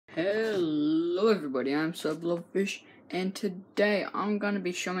Hello everybody, I'm Blob-Fish, and today I'm going to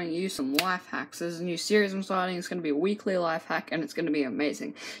be showing you some life hacks. There's a new series I'm starting. It's going to be a weekly life hack, and it's going to be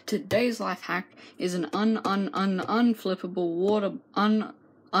amazing. Today's life hack is an un-un-un-unflippable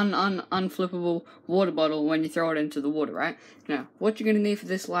water bottle when you throw it into the water, right? Now, what you're going to need for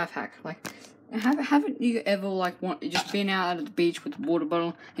this life hack, haven't you ever just been out at the beach with a water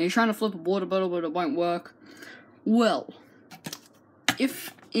bottle, and you're trying to flip a water bottle but it won't work? Well,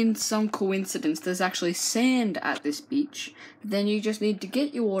 if in some coincidence there's actually sand at this beach, then you just need to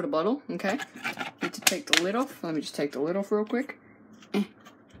get your water bottle, okay? You need to take the lid off. Let me just take the lid off real quick. There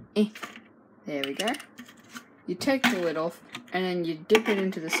we go. You take the lid off, and then you dip it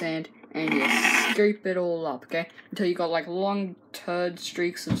into the sand, and you scoop it all up, okay? Until you got like long turd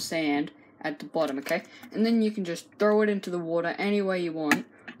streaks of sand at the bottom, okay? And then you can just throw it into the water any way you want,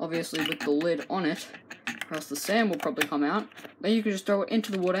 obviously with the lid on it, or else the sand will probably come out. Then you can just throw it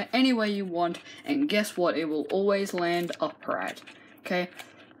into the water any way you want, and guess what? It will always land upright, okay?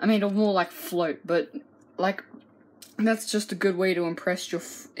 I mean, it'll more like float, but like that's just a good way to impress your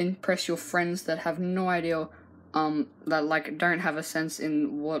friends that have no idea, that don't have a sense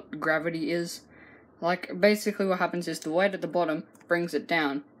in what gravity is. Like, basically what happens is the weight at the bottom brings it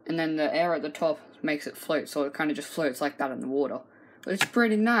down, and then the air at the top makes it float, so it kind of just floats like that in the water. But it's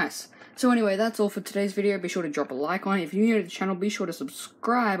pretty nice. So anyway, that's all for today's video. Be sure to drop a like on it. If you're new to the channel, be sure to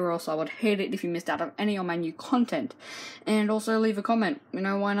subscribe, or else I would hate it if you missed out on any of my new content. And also leave a comment. You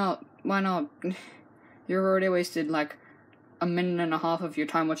know, why not? Why not? You've already wasted like a minute and a half of your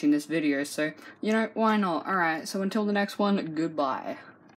time watching this video, so, you know, why not? Alright, so until the next one, goodbye.